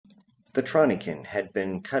The Tronican had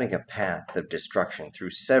been cutting a path of destruction through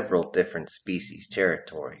several different species'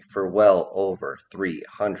 territory for well over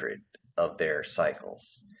 300 of their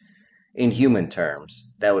cycles. In human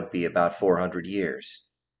terms, that would be about 400 years.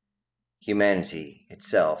 Humanity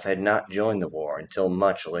itself had not joined the war until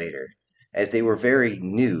much later, as they were very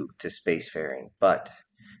new to spacefaring, but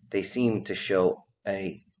they seemed to show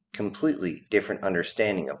a completely different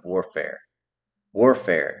understanding of warfare.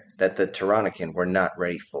 Warfare that the Tyrannican were not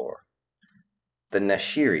ready for. The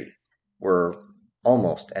Nashiri were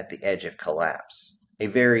almost at the edge of collapse. A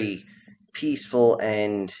very peaceful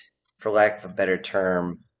and, for lack of a better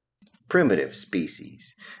term, primitive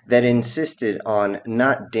species that insisted on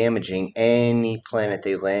not damaging any planet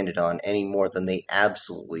they landed on any more than they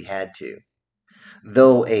absolutely had to.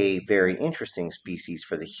 Though a very interesting species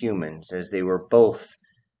for the humans, as they were both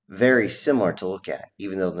very similar to look at,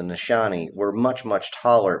 even though the Nishani were much, much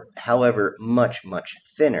taller, however, much, much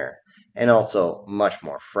thinner, and also much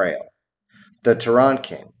more frail. The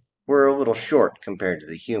Tarankin were a little short compared to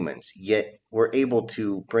the humans, yet were able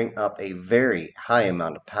to bring up a very high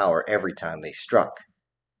amount of power every time they struck.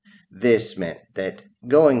 This meant that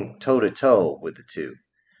going toe to toe with the two,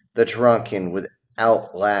 the Tarankin would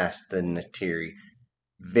outlast the Natiri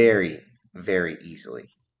very, very easily.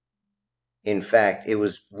 In fact, it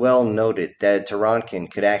was well noted that a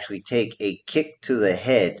Tarankin could actually take a kick to the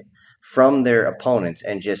head from their opponents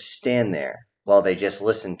and just stand there while they just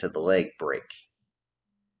listened to the leg break.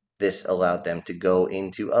 This allowed them to go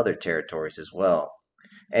into other territories as well,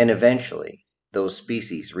 and eventually those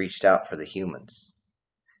species reached out for the humans.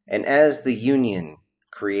 And as the Union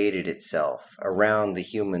created itself around the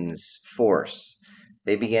humans' force,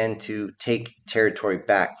 they began to take territory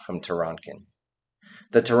back from Tarankin.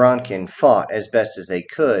 The Tarankin fought as best as they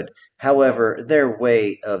could, however, their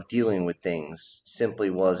way of dealing with things simply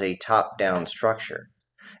was a top down structure.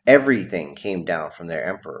 Everything came down from their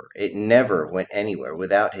emperor. It never went anywhere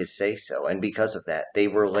without his say so, and because of that, they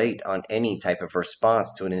were late on any type of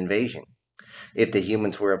response to an invasion. If the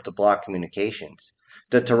humans were up to block communications,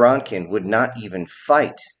 the Tarankin would not even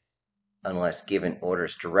fight unless given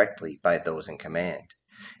orders directly by those in command.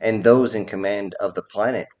 And those in command of the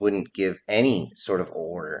planet wouldn't give any sort of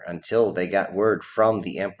order until they got word from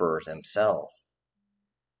the emperor themselves.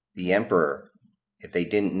 The emperor, if they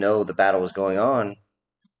didn't know the battle was going on,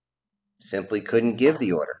 simply couldn't give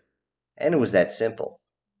the order. And it was that simple.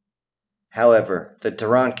 However, the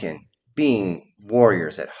Tarankin, being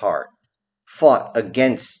warriors at heart, fought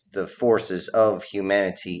against the forces of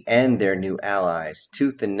humanity and their new allies,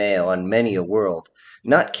 tooth and nail on many a world,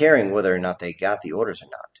 not caring whether or not they got the orders or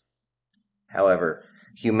not. However,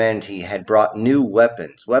 humanity had brought new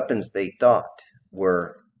weapons, weapons they thought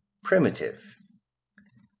were primitive.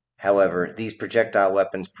 However, these projectile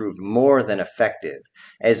weapons proved more than effective,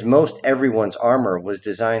 as most everyone's armor was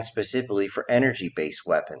designed specifically for energy-based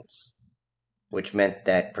weapons, which meant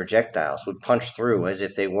that projectiles would punch through as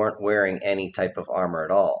if they weren't wearing any type of armor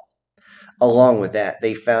at all. Along with that,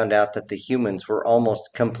 they found out that the humans were almost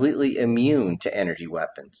completely immune to energy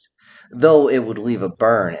weapons, though it would leave a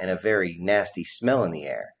burn and a very nasty smell in the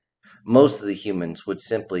air. Most of the humans would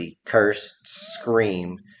simply curse,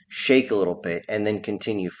 scream, shake a little bit, and then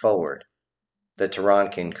continue forward. The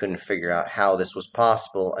Tarankin couldn't figure out how this was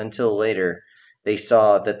possible until later they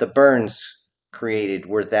saw that the burns created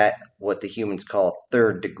were that what the humans call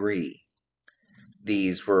third degree.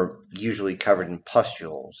 These were usually covered in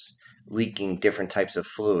pustules, leaking different types of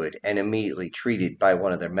fluid, and immediately treated by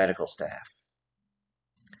one of their medical staff.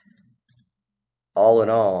 All in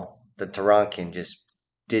all, the Tarankin just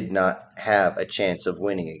did not have a chance of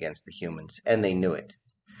winning against the humans, and they knew it.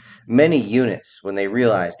 Many units, when they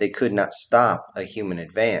realized they could not stop a human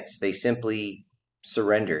advance, they simply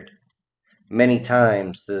surrendered. Many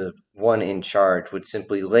times, the one in charge would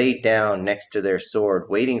simply lay down next to their sword,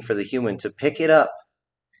 waiting for the human to pick it up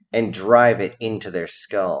and drive it into their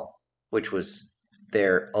skull, which was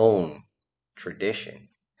their own tradition.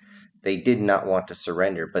 They did not want to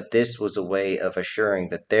surrender, but this was a way of assuring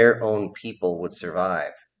that their own people would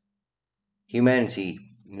survive. Humanity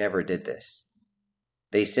never did this.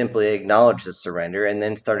 They simply acknowledged the surrender and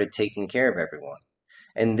then started taking care of everyone.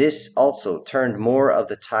 And this also turned more of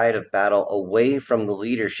the tide of battle away from the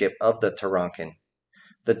leadership of the Tarankin.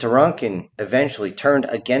 The Tarankin eventually turned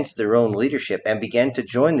against their own leadership and began to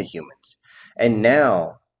join the humans. And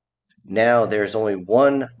now there's only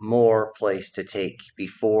one more place to take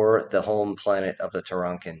before the home planet of the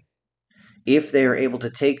Tarankin. If they are able to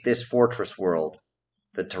take this fortress world,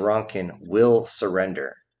 the Tarankin will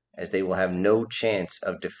surrender, as they will have no chance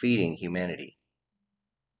of defeating humanity.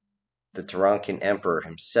 The Tarankin Emperor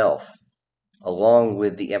himself along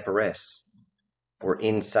with the Empress, were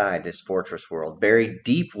inside this fortress world, buried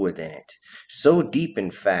deep within it. So deep,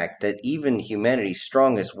 in fact, that even humanity's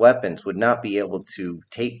strongest weapons would not be able to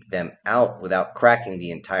take them out without cracking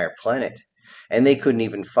the entire planet. And they couldn't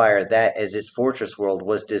even fire that, as this fortress world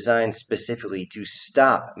was designed specifically to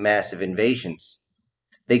stop massive invasions.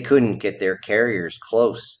 They couldn't get their carriers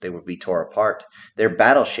close, they would be tore apart. Their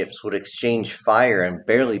battleships would exchange fire and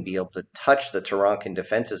barely be able to touch the Tarankan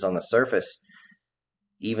defenses on the surface.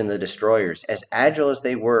 Even the destroyers, as agile as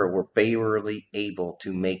they were barely able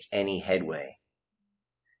to make any headway.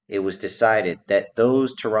 It was decided that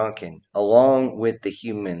those Tarankan, along with the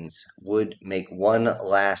humans, would make one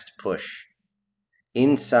last push.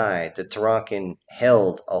 Inside, the Tarankan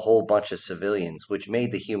held a whole bunch of civilians, which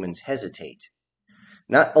made the humans hesitate.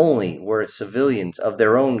 Not only were it civilians of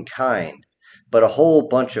their own kind, but a whole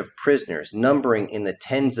bunch of prisoners, numbering in the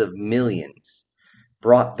tens of millions,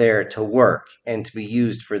 brought there to work and to be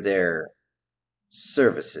used for their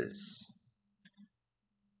services.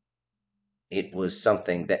 It was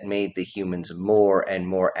something that made the humans more and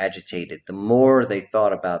more agitated the more they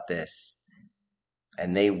thought about this,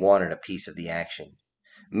 and they wanted a piece of the action.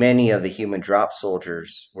 Many of the human drop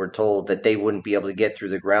soldiers were told that they wouldn't be able to get through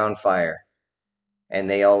the ground fire, and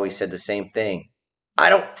they always said the same thing: I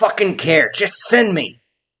don't fucking care, just send me!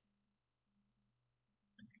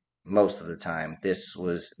 Most of the time, this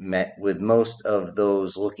was met with most of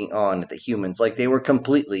those looking on at the humans like they were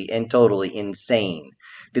completely and totally insane.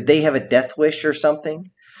 Did they have a death wish or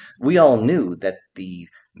something? We all knew that the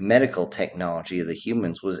medical technology of the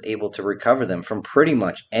humans was able to recover them from pretty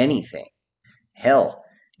much anything. Hell,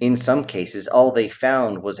 in some cases, all they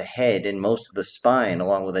found was a head and most of the spine,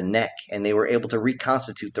 along with a neck, and they were able to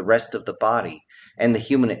reconstitute the rest of the body. And the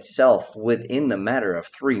human itself, within the matter of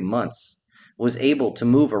 3 months, was able to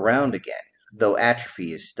move around again, though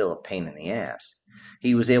atrophy is still a pain in the ass.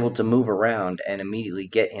 He was able to move around and immediately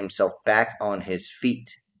get himself back on his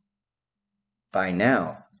feet. By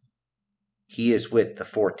now, he is with the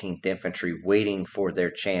 14th Infantry, waiting for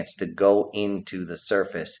their chance to go into the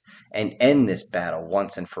surface and end this battle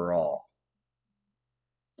once and for all.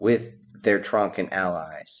 With their Troncan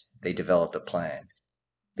allies, they developed a plan.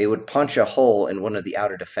 They would punch a hole in one of the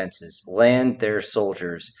outer defenses, land their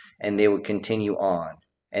soldiers, and they would continue on.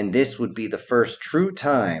 And this would be the first true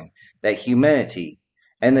time that humanity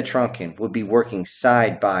and the Troncan would be working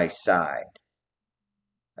side by side.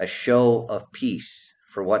 A show of peace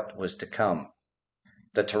for what was to come.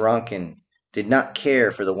 The Tarankan did not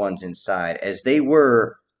care for the ones inside, as they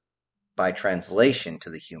were, by translation to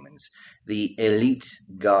the humans, the elite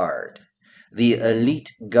guard. The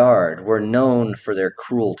elite guard were known for their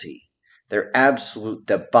cruelty, their absolute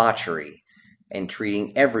debauchery, and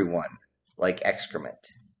treating everyone like excrement.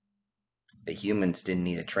 The humans didn't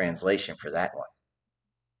need a translation for that one.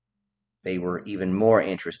 They were even more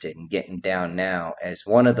interested in getting down now, as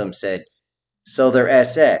one of them said, "So they're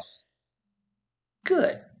SS."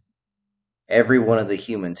 Good. Every one of the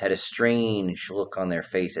humans had a strange look on their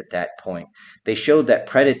face at that point. They showed that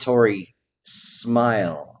predatory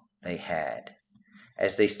smile they had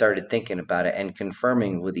as they started thinking about it and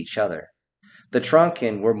confirming with each other. The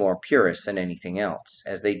Troncan were more purists than anything else,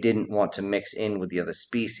 as they didn't want to mix in with the other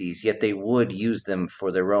species, yet they would use them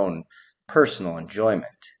for their own personal enjoyment.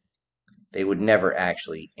 They would never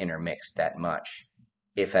actually intermix that much,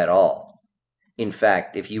 if at all. In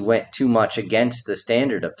fact, if you went too much against the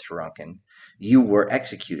standard of Tarankan, you were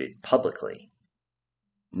executed publicly.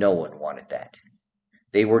 No one wanted that.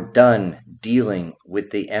 They were done dealing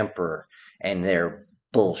with the Emperor and their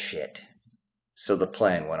bullshit. So the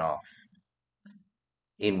plan went off.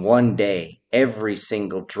 In one day, every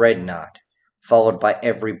single dreadnought, followed by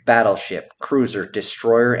every battleship, cruiser,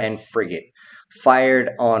 destroyer, and frigate,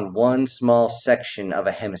 fired on one small section of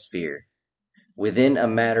a hemisphere. Within a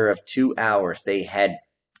matter of 2 hours, they had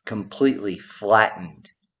completely flattened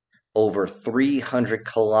over 300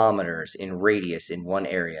 kilometers in radius in one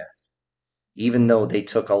area. Even though they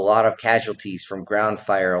took a lot of casualties from ground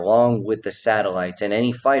fire along with the satellites and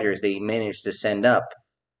any fighters they managed to send up,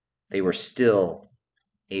 they were still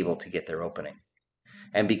able to get their opening.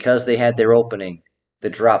 And because they had their opening, the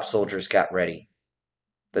drop soldiers got ready.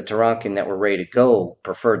 The Tarankan that were ready to go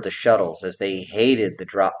preferred the shuttles, as they hated the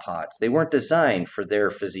drop pods. They weren't designed for their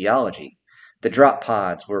physiology. The drop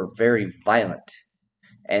pods were very violent,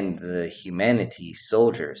 and the humanity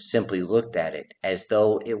soldiers simply looked at it as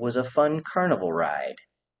though it was a fun carnival ride.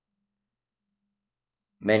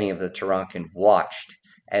 Many of the Tarankan watched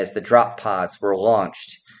as the drop pods were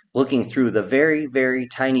launched, looking through the very, very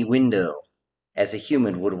tiny window, as a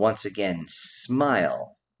human would once again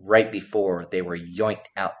smile right before they were yoinked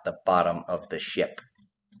out the bottom of the ship.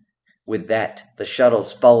 With that, the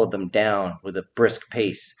shuttles followed them down with a brisk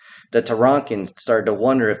pace. The Tarankans started to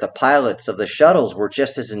wonder if the pilots of the shuttles were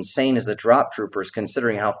just as insane as the drop troopers,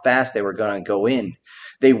 considering how fast they were going to go in.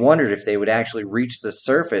 They wondered if they would actually reach the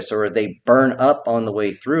surface or if they burn up on the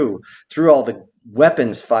way through all the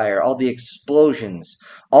weapons fire, all the explosions.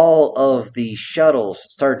 All of the shuttles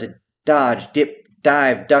started to dodge, dip,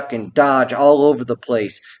 dive, duck, and dodge all over the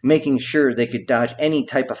place, making sure they could dodge any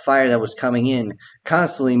type of fire that was coming in,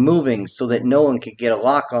 constantly moving so that no one could get a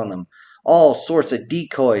lock on them. All sorts of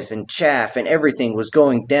decoys and chaff and everything was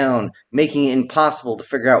going down, making it impossible to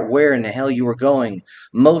figure out where in the hell you were going.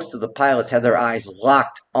 Most of the pilots had their eyes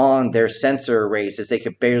locked on their sensor arrays as they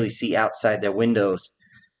could barely see outside their windows.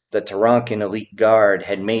 The Tarankan elite guard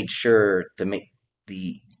had made sure to make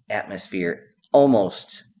the atmosphere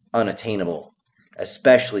almost unattainable,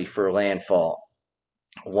 especially for landfall.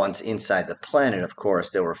 Once inside the planet, of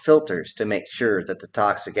course, there were filters to make sure that the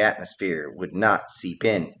toxic atmosphere would not seep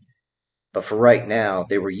in. But for right now,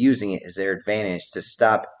 they were using it as their advantage to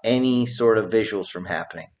stop any sort of visuals from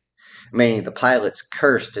happening. Many of the pilots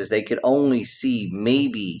cursed as they could only see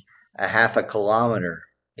maybe a half a kilometer,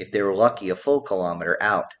 if they were lucky, a full kilometer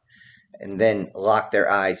out, and then locked their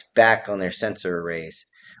eyes back on their sensor arrays.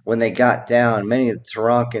 When they got down, many of the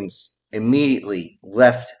Tarankans immediately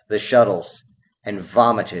left the shuttles and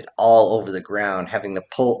vomited all over the ground, having to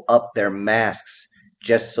pull up their masks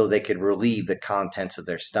just so they could relieve the contents of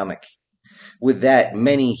their stomach. With that,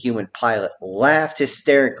 many human pilots laughed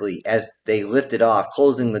hysterically as they lifted off,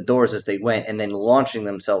 closing the doors as they went, and then launching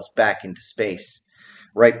themselves back into space.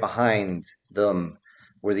 Right behind them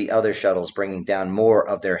were the other shuttles bringing down more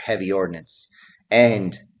of their heavy ordnance,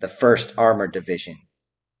 and the 1st Armored Division.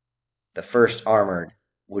 The 1st Armored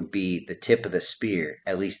would be the tip of the spear,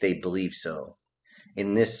 at least they believe so.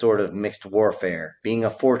 In this sort of mixed warfare, being a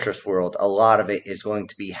fortress world, a lot of it is going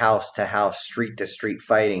to be house to house, street to street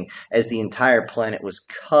fighting, as the entire planet was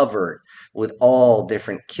covered with all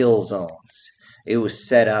different kill zones. It was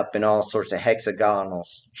set up in all sorts of hexagonal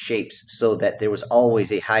shapes so that there was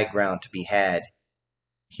always a high ground to be had.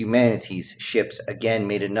 Humanity's ships again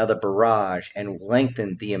made another barrage and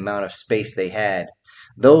lengthened the amount of space they had.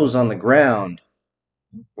 Those on the ground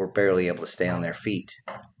were barely able to stay on their feet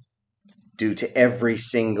due to every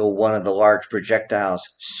single one of the large projectiles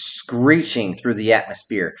screeching through the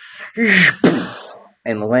atmosphere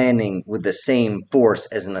and landing with the same force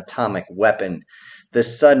as an atomic weapon. The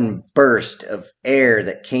sudden burst of air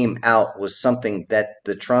that came out was something that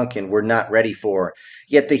the Tronkan were not ready for.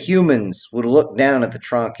 Yet the humans would look down at the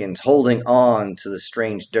Tronkans holding on to the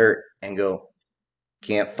strange dirt and go,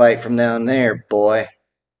 "Can't fight from down there, boy,"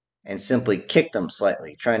 and simply kick them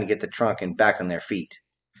slightly, trying to get the Tronkan back on their feet.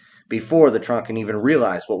 Before the Tronkan even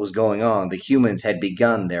realized what was going on, the humans had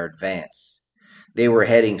begun their advance. They were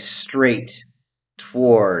heading straight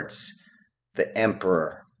towards the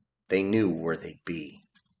Emperor. They knew where they'd be.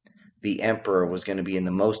 The Emperor was going to be in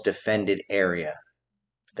the most defended area,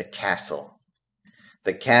 the castle.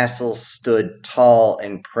 The castle stood tall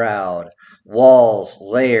and proud, walls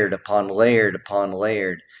layered upon layered upon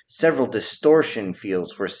layered. Several distortion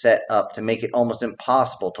fields were set up to make it almost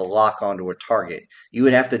impossible to lock onto a target. You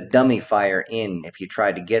would have to dummy fire in if you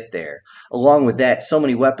tried to get there. Along with that, so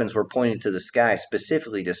many weapons were pointed to the sky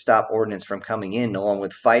specifically to stop ordnance from coming in, along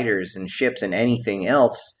with fighters and ships and anything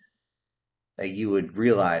else that you would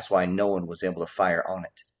realize why no one was able to fire on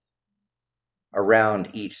it. Around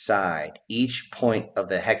each side, each point of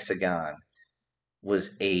the hexagon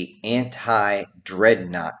was a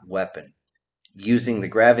anti-dreadnought weapon, using the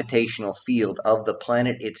gravitational field of the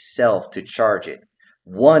planet itself to charge it.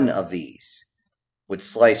 One of these would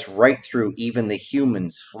slice right through even the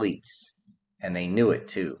humans' fleets, and they knew it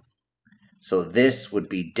too. So this would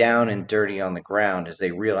be down and dirty on the ground as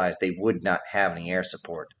they realized they would not have any air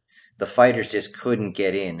support. The fighters just couldn't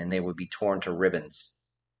get in, and they would be torn to ribbons.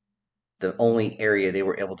 The only area they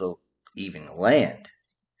were able to even land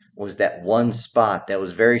was that one spot that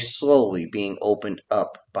was very slowly being opened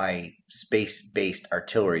up by space-based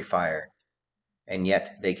artillery fire. And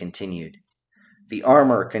yet they continued. The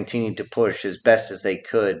armor continued to push as best as they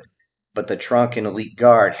could, but the Tronkan Elite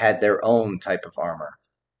Guard had their own type of armor,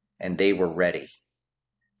 and they were ready.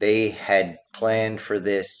 They had planned for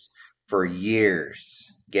this for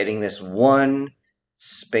years, getting this one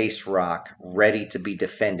space rock ready to be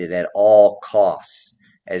defended at all costs,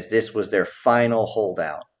 as this was their final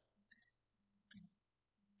holdout.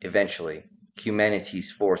 Eventually,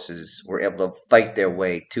 humanity's forces were able to fight their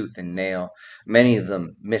way tooth and nail, many of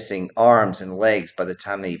them missing arms and legs by the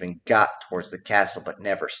time they even got towards the castle, but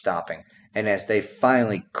never stopping. And as they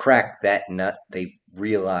finally cracked that nut, they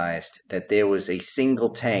realized that there was a single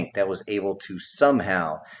tank that was able to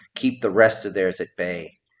somehow keep the rest of theirs at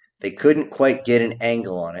bay. They couldn't quite get an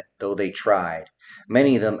angle on it, though they tried.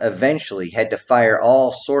 Many of them eventually had to fire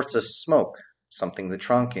all sorts of smoke, something the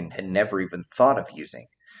Tronkin had never even thought of using,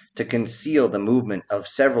 to conceal the movement of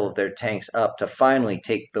several of their tanks up to finally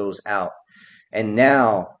take those out. And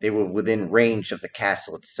now they were within range of the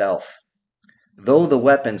castle itself. Though the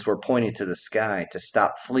weapons were pointed to the sky to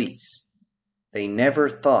stop fleets, they never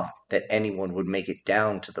thought that anyone would make it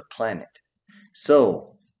down to the planet.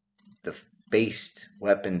 So, the based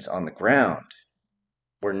weapons on the ground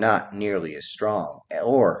were not nearly as strong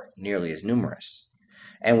or nearly as numerous.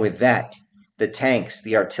 And with that, the tanks,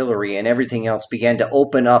 the artillery, and everything else began to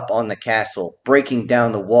open up on the castle, breaking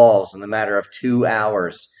down the walls in the matter of 2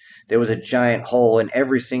 hours. There was a giant hole, and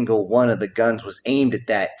every single one of the guns was aimed at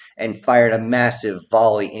that and fired a massive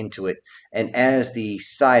volley into it. And as the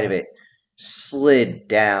side of it slid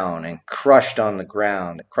down and crushed on the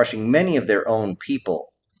ground, crushing many of their own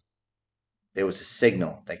people, there was a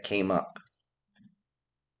signal that came up.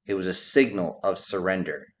 It was a signal of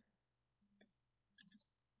surrender.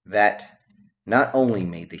 That not only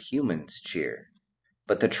made the humans cheer,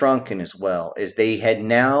 but the Trunken as well, as they had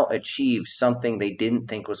now achieved something they didn't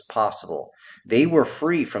think was possible. They were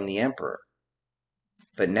free from the Emperor.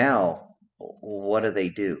 But now, what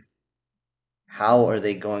do? How are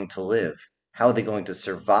they going to live? How are they going to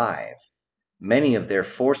survive? Many of their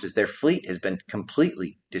forces, their fleet has been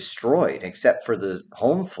completely destroyed, except for the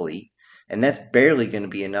home fleet, and that's barely going to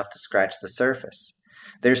be enough to scratch the surface.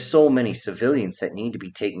 There's so many civilians that need to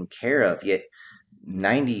be taken care of, yet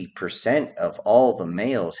 90% of all the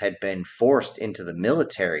males had been forced into the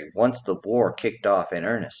military once the war kicked off in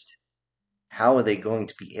earnest. How are they going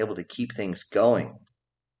to be able to keep things going?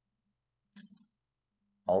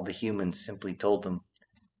 All the humans simply told them,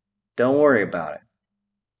 "Don't worry about it.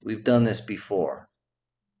 We've done this before.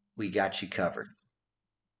 We got you covered."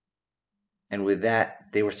 And with that,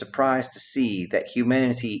 they were surprised to see that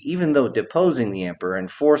humanity, even though deposing the emperor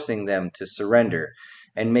and forcing them to surrender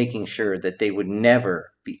and making sure that they would never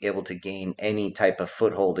be able to gain any type of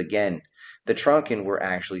foothold again, the Trunken were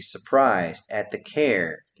actually surprised at the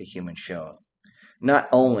care the humans showed, not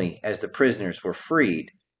only as the prisoners were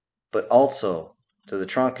freed, but also to the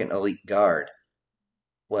Trunken elite guard.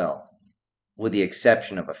 Well, with the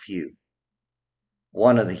exception of a few.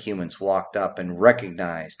 One of the humans walked up and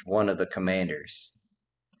recognized one of the commanders,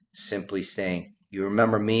 simply saying, "You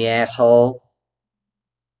remember me, asshole?"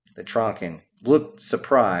 The Tronkin looked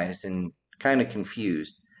surprised and kind of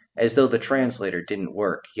confused, as though the translator didn't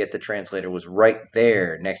work, yet the translator was right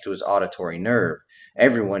there next to his auditory nerve.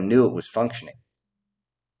 Everyone knew it was functioning.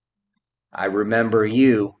 "I remember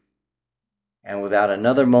you." And without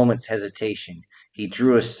another moment's hesitation, he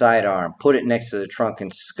drew his sidearm, put it next to the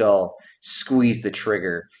Trunken's skull, squeezed the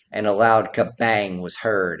trigger, and a loud kabang was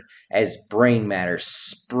heard as brain matter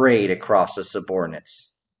sprayed across the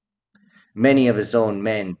subordinates. Many of his own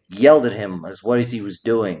men yelled at him as what he was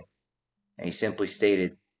doing, and he simply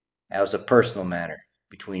stated, "That was a personal matter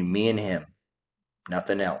between me and him,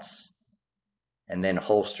 nothing else," and then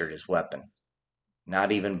holstered his weapon,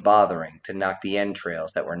 not even bothering to knock the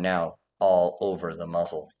entrails that were now all over the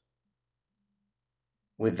muzzle.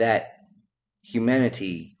 With that,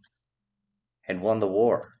 humanity had won the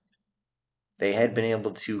war. They had been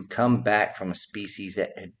able to come back from a species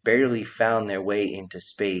that had barely found their way into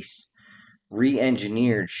space,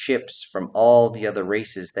 re-engineered ships from all the other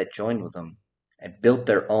races that joined with them, and built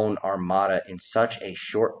their own armada in such a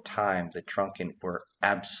short time the Trunken were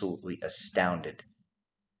absolutely astounded.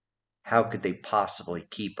 How could they possibly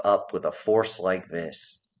keep up with a force like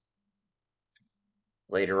this?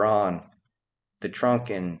 Later on, the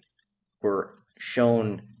Trunken were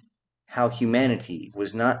shown how humanity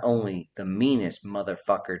was not only the meanest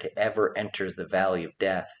motherfucker to ever enter the Valley of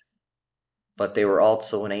Death, but they were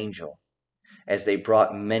also an angel, as they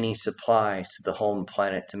brought many supplies to the home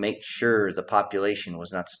planet to make sure the population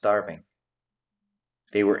was not starving.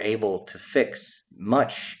 They were able to fix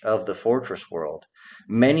much of the fortress world.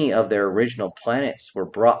 Many of their original planets were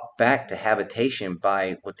brought back to habitation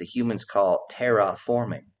by what the humans call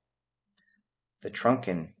terraforming. The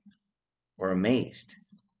Trunken were amazed.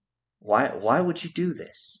 Why would you do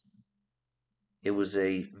this? It was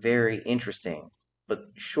a very interesting but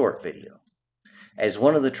short video, as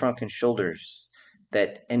one of the Trunken soldiers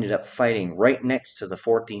that ended up fighting right next to the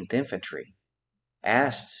 14th Infantry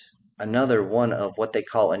asked another one of what they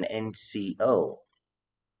call an NCO,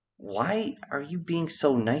 "Why are you being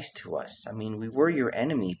so nice to us? I mean, we were your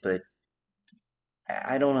enemy, but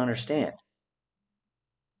I don't understand."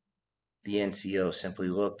 The NCO simply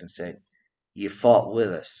looked and said, "You fought with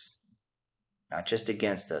us. Not just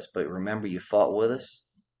against us, but remember you fought with us?"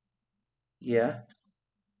 "Yeah."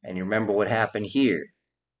 "And you remember what happened here?"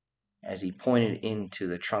 As he pointed into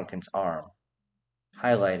the Trunken's arm,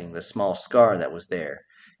 highlighting the small scar that was there,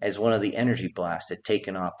 as one of the energy blasts had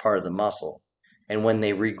taken off part of the muscle, and when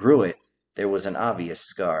they regrew it, there was an obvious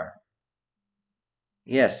scar.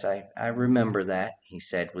 "Yes, I remember that," he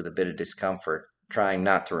said with a bit of discomfort, trying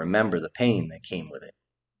not to remember the pain that came with it.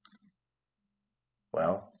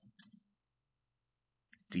 "Well,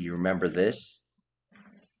 do you remember this?"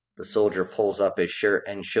 The soldier pulls up his shirt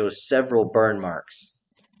and shows several burn marks.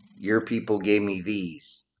 "Your people gave me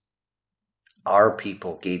these. Our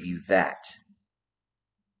people gave you that."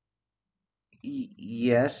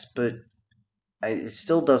 Yes, but it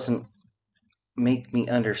still doesn't make me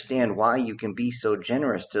understand why you can be so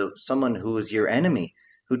generous to someone who was your enemy,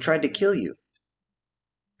 who tried to kill you.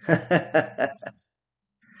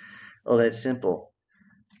 Oh, that's simple.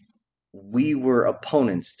 We were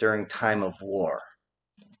opponents during time of war.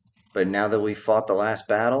 But now that we fought the last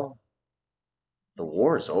battle, the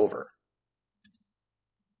war is over.